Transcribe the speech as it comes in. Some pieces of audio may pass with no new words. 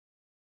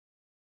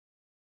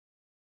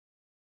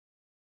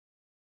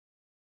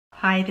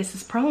Hi, this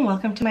is Pearl and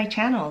welcome to my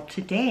channel.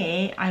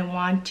 Today I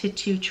wanted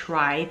to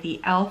try the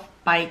e.l.f.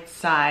 Bite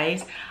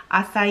Size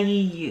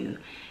Acai.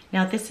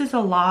 Now this is a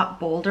lot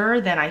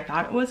bolder than I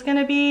thought it was going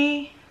to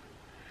be,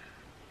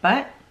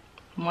 but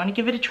I want to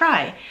give it a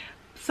try.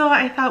 So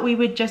I thought we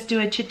would just do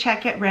a chit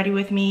chat, get ready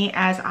with me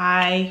as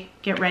I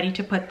get ready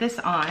to put this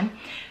on.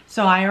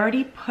 So I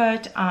already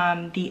put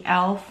the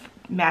e.l.f.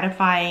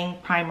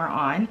 mattifying primer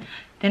on.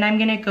 Then I'm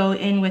going to go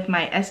in with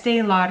my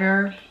Estee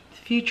Lauder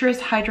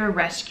Futurist Hydra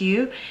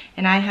Rescue,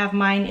 and I have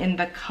mine in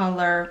the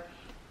color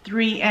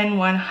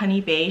 3N1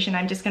 Honey Beige, and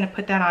I'm just going to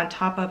put that on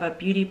top of a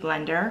beauty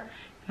blender.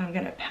 I'm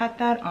going to pat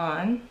that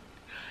on.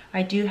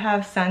 I do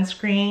have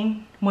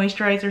sunscreen,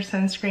 moisturizer,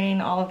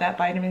 sunscreen, all of that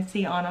vitamin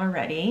C on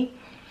already.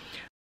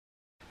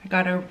 I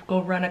gotta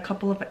go run a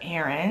couple of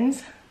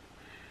errands.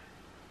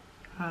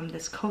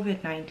 This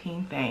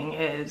COVID-19 thing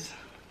is,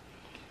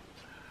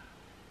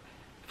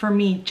 for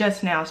me,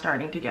 just now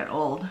starting to get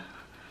old.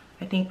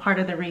 I think part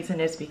of the reason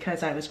is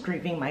because I was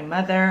grieving my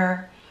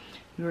mother.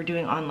 We were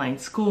doing online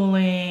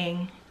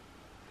schooling.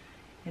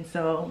 And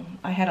so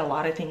I had a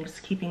lot of things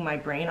keeping my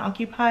brain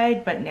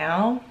occupied, but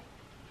now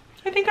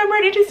I think I'm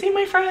ready to see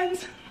my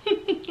friends.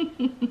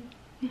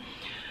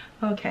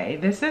 Okay,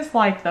 this is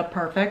like the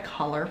perfect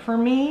color for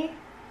me,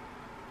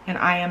 and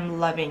I am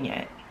loving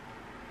it.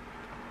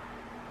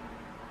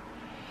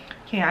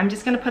 Okay, I'm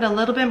just gonna put a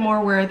little bit more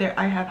where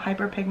I have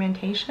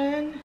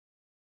hyperpigmentation.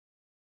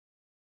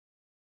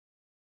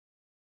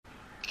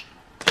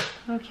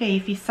 Okay,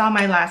 if you saw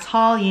my last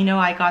haul, you know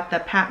I got the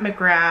Pat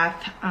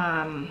McGrath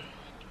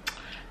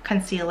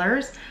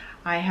concealers.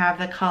 I have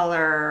the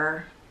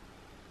color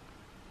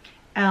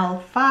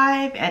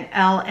L5 and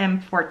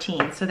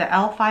LM14. So the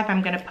L5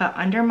 I'm going to put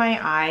under my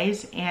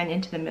eyes and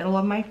into the middle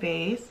of my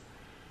face.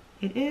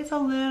 It is a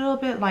little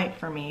bit light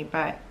for me,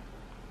 but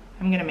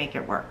I'm going to make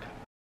it work.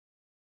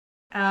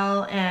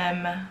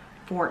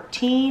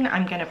 LM14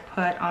 I'm going to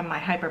put on my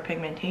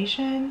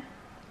hyperpigmentation.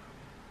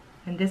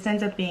 And this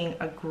ends up being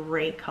a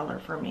great color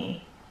for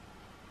me.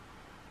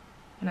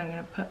 And I'm going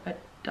to put a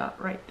dot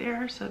right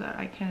there so that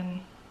I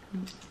can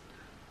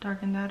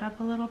darken that up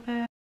a little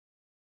bit.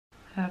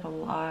 I have a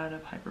lot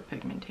of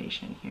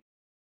hyperpigmentation here.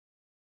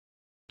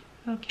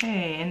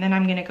 Okay, and then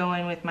I'm going to go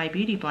in with my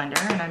beauty blender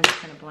and I'm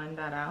just going to blend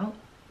that out.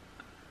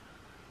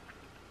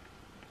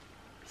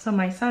 So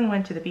my son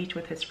went to the beach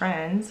with his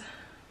friends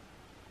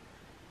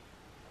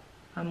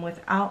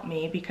without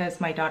me because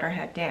my daughter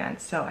had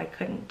dance, so I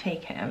couldn't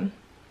take him.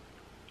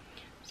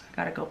 So I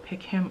gotta go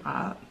pick him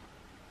up.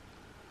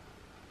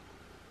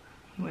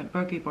 He went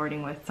boogie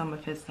boarding with some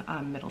of his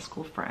middle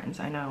school friends.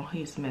 I know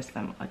he's missed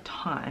them a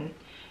ton.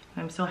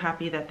 I'm so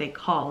happy that they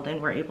called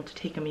and were able to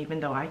take him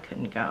even though I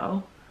couldn't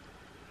go.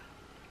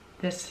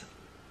 This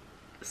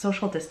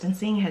social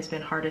distancing has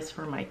been hardest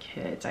for my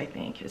kids, I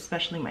think,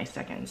 especially my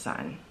second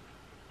son.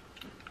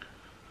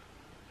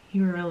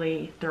 He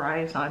really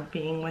thrives on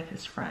being with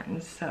his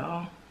friends,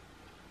 so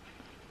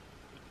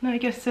I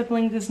guess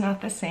siblings is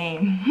not the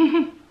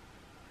same.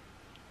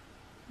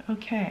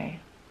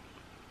 Okay,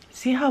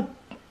 see how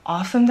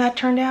awesome that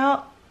turned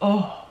out?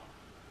 Oh,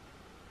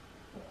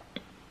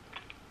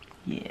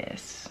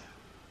 yes.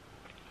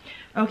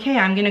 Okay,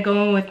 I'm gonna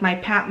go in with my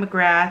Pat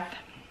McGrath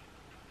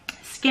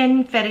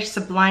Skin Fetish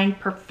Sublime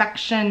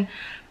Perfection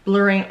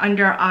Blurring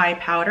Under Eye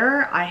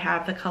Powder. I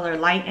have the color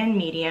light and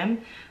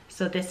medium.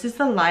 So this is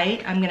the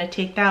light. I'm gonna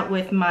take that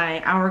with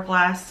my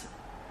Hourglass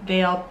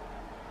Veil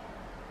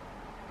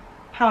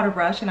powder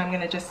brush, and I'm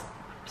gonna just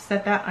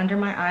set that under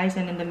my eyes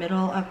and in the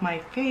middle of my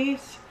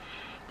face.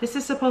 This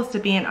is supposed to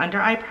be an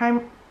under eye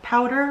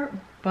powder,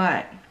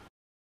 but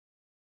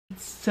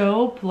it's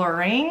so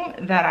blurring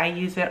that I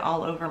use it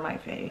all over my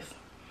face.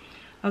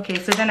 Okay,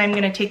 so then I'm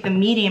gonna take the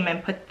medium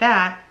and put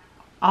that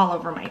all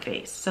over my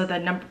face. So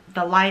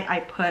the light I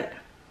put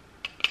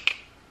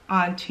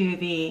onto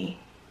the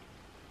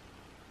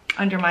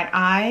under my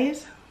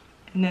eyes,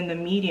 and then the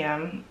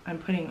medium I'm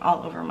putting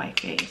all over my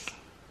face.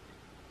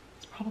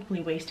 It's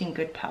probably wasting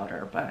good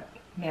powder, but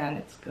man,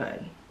 it's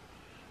good.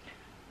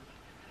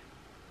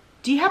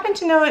 Do you happen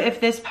to know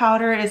if this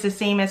powder is the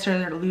same as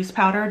their loose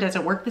powder? Does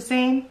it work the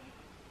same?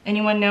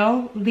 Anyone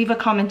know? Leave a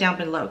comment down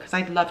below because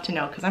I'd love to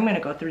know, because I'm going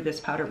to go through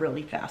this powder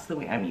really fast the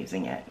way I'm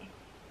using it.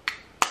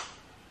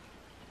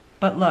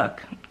 But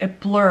look, it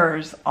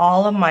blurs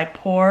all of my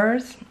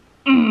pores.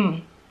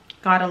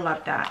 Gotta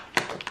love that.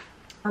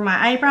 For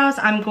my eyebrows,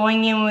 I'm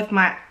going in with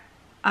my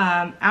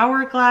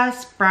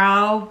Hourglass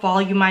Brow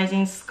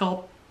Volumizing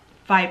Sculpt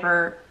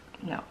Fiber,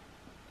 no,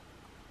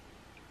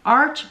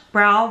 Arch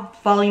Brow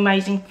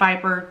Volumizing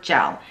Fiber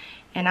Gel.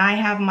 And I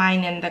have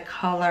mine in the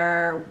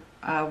color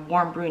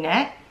Warm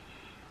Brunette.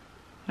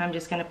 I'm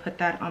just gonna put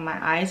that on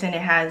my eyes, and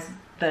it has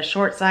the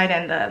short side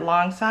and the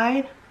long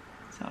side.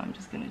 So I'm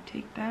just gonna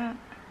take that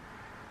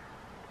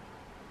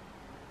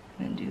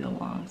and do the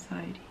long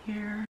side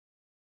here.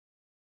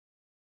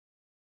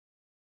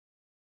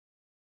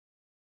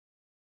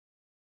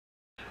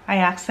 I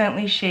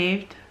accidentally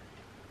shaved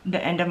the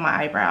end of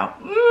my eyebrow.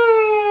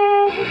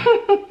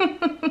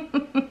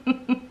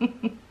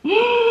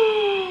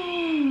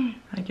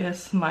 I guess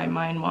just my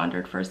mind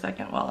wandered for a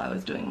second while I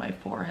was doing my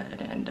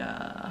forehead and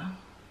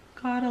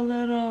got a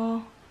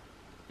little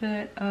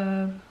bit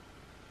of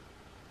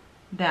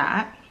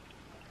that.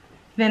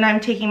 Then I'm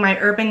taking my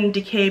Urban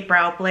Decay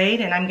brow blade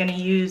and I'm going to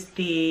use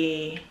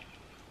the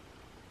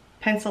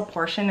pencil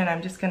portion, and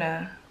I'm just going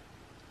to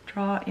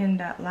draw in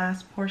that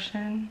last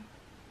portion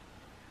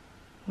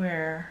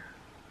where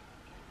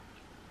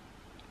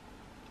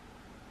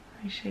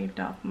I shaved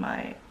off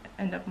my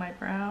end of my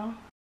brow.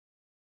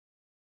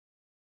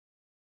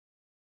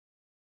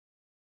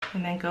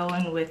 And then go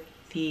in with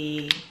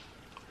the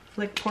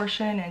flick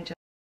portion and just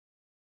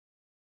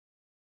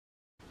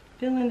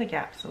fill in the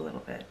gaps a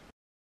little bit.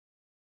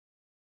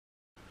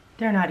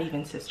 They're not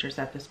even sisters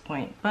at this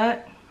point,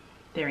 but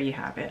there you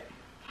have it.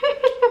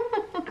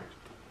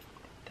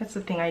 That's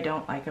the thing I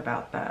don't like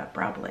about the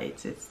brow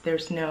blades.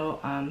 There's no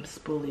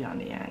spoolie on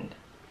the end.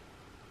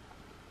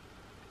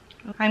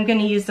 I'm going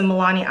to use the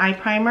Milani eye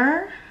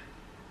primer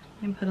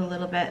and put a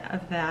little bit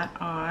of that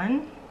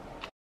on.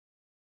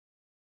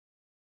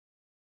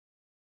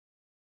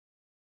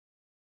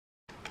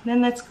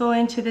 Then let's go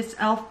into this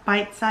e.l.f.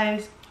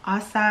 bite-sized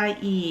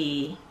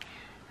acai.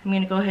 I'm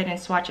going to go ahead and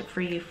swatch it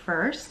for you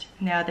first.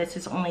 Now this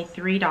is only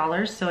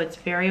 $3, so it's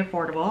very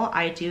affordable.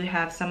 I do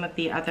have some of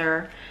the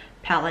other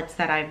palettes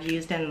that I've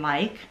used and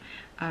like.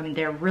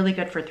 They're really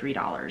good for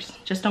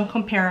 $3. Just don't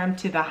compare them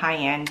to the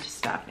high-end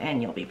stuff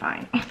and you'll be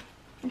fine.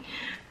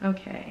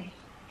 Okay,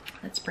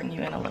 let's bring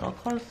you in a little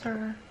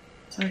closer.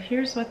 So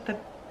here's what the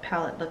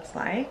palette looks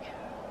like.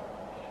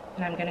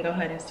 And I'm going to go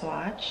ahead and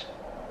swatch.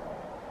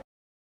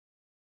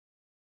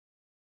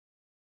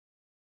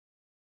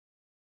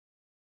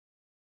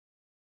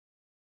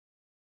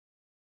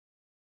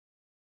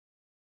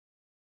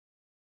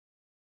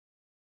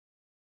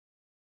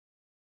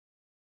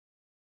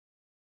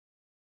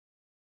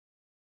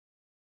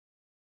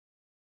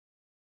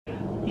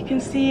 You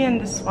can see in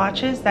the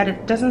swatches that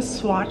it doesn't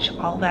swatch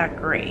all that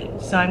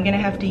great. So I'm gonna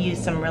have to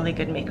use some really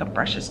good makeup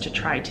brushes to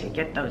try to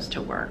get those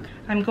to work.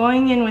 I'm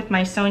going in with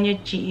my Sonia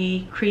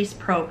G Crease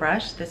Pro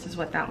brush. This is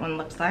what that one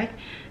looks like.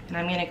 And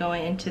I'm gonna go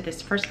into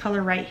this first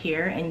color right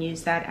here and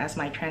use that as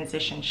my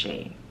transition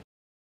shade.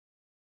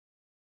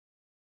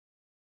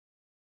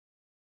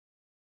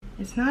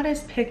 It's not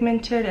as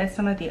pigmented as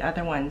some of the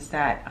other ones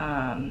that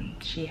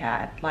she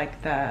had,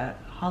 like the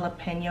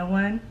jalapeno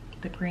one,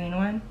 the green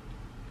one.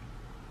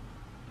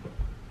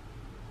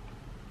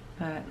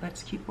 But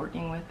let's keep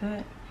working with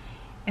it.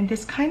 And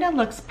this kind of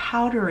looks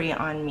powdery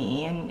on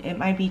me, and it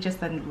might be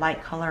just the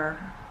light color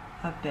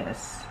of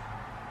this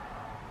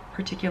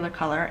particular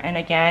color. And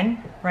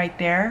again, right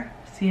there,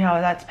 see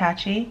how that's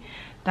patchy?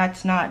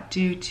 That's not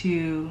due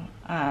to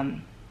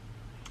the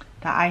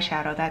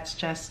eyeshadow, that's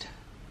just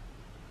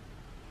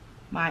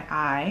my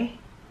eye.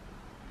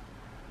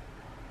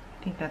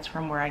 I think that's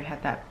from where I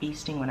had that bee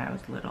sting when I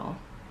was little.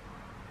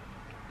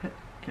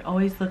 It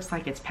always looks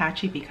like it's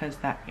patchy because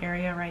that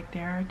area right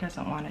there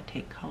doesn't want to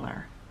take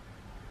color.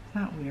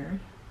 Isn't that weird?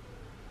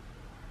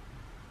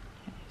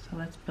 Okay, so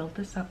let's build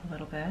this up a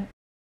little bit.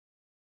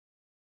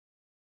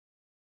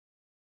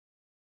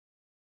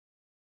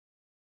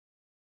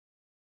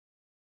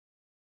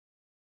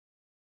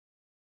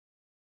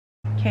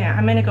 Okay,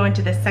 I'm going to go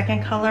into the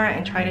second color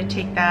and try to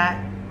take that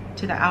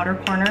to the outer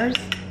corners,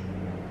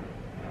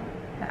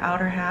 the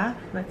outer half.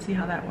 Let's see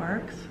how that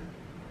works.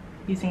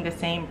 Using the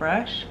same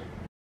brush.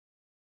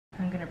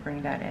 I'm going to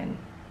bring that in.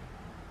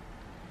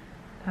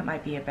 That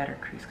might be a better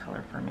crease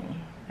color for me.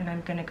 And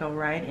I'm going to go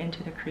right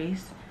into the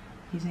crease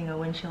using a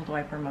windshield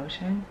wiper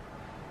motion.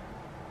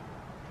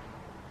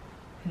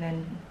 And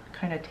then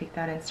kind of take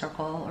that and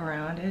circle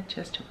around it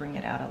just to bring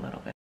it out a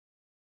little bit.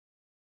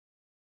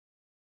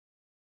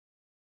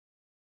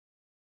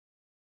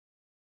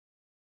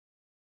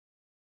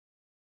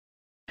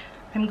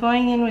 I'm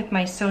going in with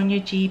my Sonia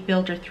G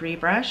Builder 3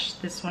 brush,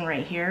 this one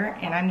right here,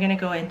 and I'm going to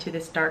go into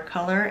this dark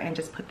color and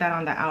just put that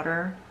on the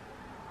outer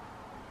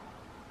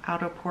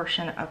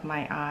portion of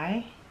my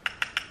eye.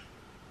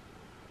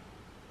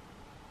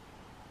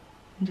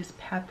 And just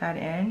pat that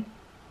in.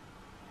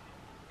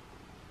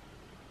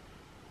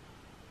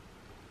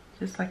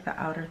 Just like the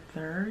outer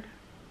third.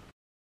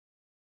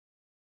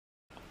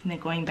 And then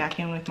going back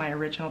in with my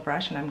original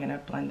brush, and I'm going to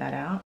blend that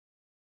out.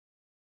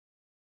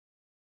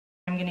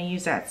 I'm going to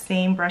use that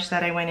same brush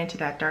that I went into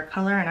that dark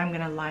color, and I'm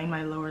going to line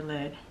my lower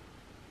lid,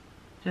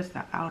 just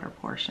the outer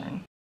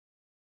portion.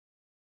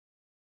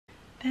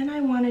 Then I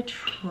want to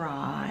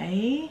try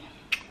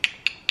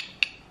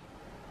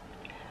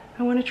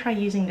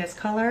using this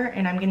color,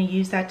 and I'm going to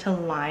use that to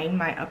line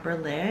my upper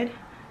lid,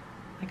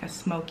 like a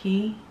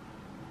smoky.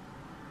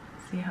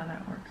 See how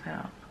that works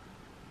out.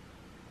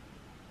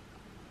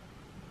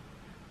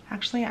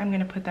 Actually, I'm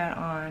going to put that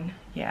on.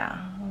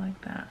 Yeah, I like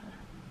that.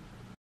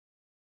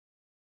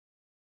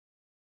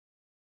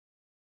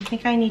 I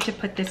think I need to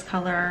put this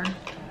color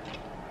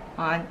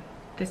on,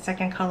 the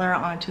second color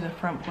onto the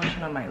front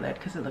portion of my lid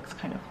because it looks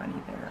kind of funny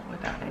there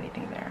without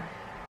anything there.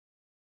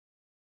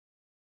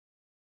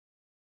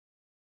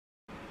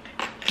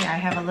 Yeah, I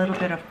have a little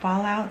bit of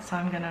fallout, so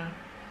I'm gonna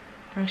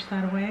brush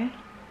that away.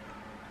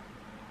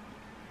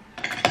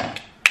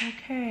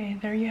 Okay,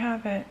 there you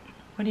have it.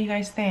 What do you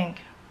guys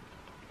think?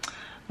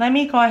 Let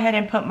me go ahead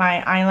and put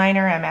my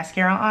eyeliner and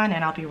mascara on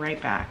and I'll be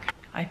right back.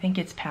 I think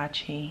it's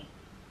patchy.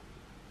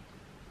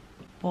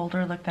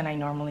 Bolder look than I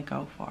normally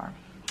go for.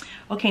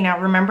 Okay, now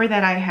remember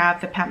that I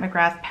have the Pat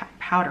McGrath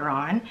powder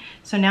on.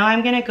 So now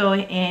I'm gonna go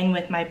in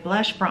with my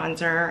blush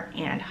bronzer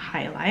and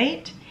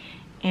highlight.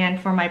 And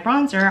for my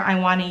bronzer, I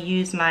wanna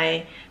use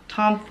my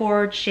Tom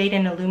Ford Shade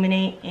and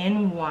Illuminate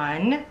in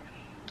 1.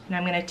 And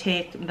I'm gonna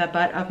take the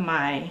butt of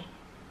my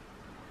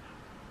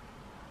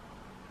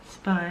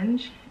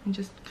sponge and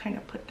just kind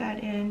of put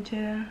that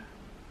into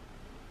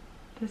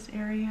this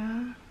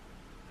area,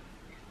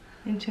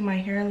 into my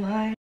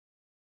hairline.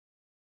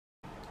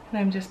 And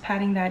I'm just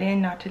patting that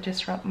in not to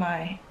disrupt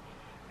my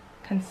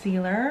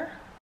concealer.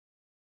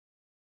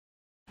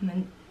 And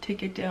then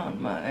take it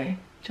down my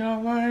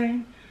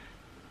jawline.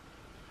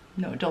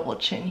 No double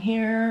chin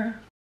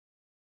here.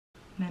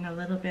 And then a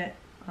little bit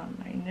on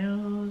my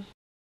nose.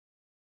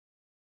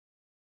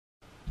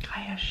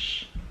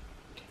 Gosh.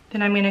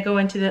 Then I'm gonna go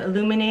into the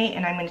Illuminate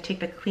and I'm gonna take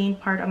the clean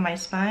part of my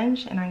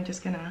sponge and I'm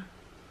just gonna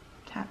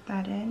tap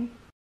that in.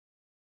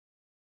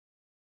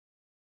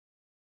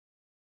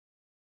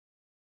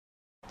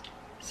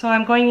 So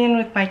I'm going in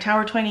with my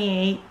Tower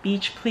 28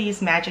 Beach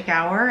Please Magic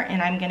Hour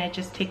and I'm gonna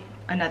just take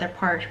another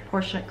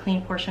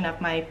clean portion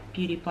of my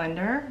Beauty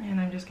Blender and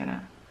I'm just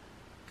gonna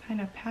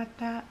kind of pat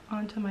that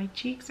onto my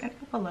cheeks and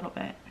up a little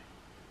bit.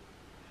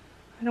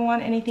 I don't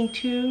want anything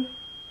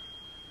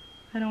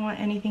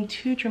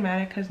too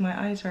dramatic because my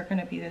eyes are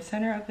gonna be the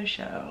center of the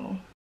show.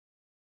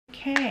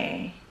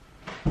 Okay.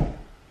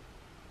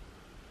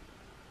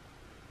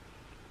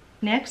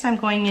 Next, I'm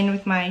going in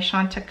with my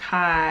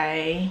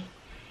Chantecaille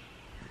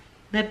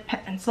lip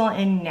pencil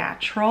in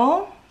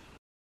Natural.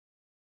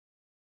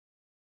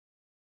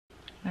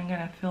 I'm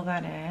gonna fill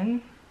that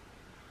in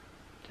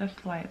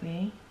just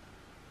lightly.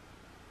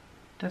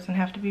 Doesn't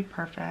have to be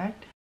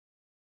perfect.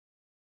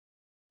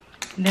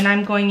 And then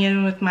I'm going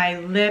in with my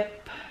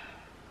lip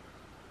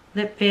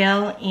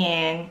veil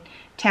in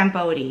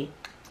Tamboti.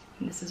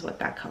 And this is what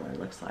that color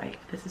looks like.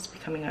 This is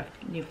becoming a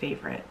new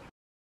favorite.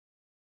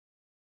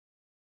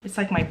 It's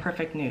like my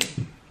perfect nude.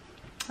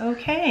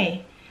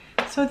 Okay,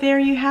 so there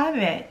you have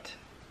it.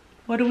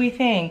 What do we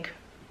think?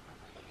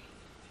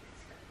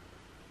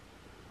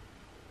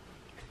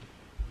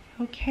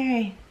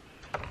 Okay.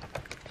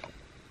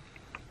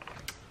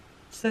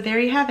 So there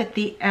you have it,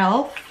 the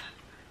e.l.f.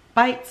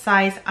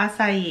 bite-size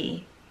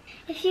acai.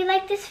 If you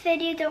like this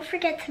video, don't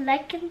forget to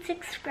like and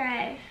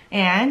subscribe.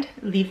 And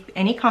leave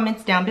any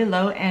comments down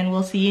below and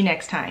we'll see you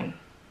next time.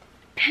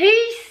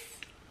 Peace!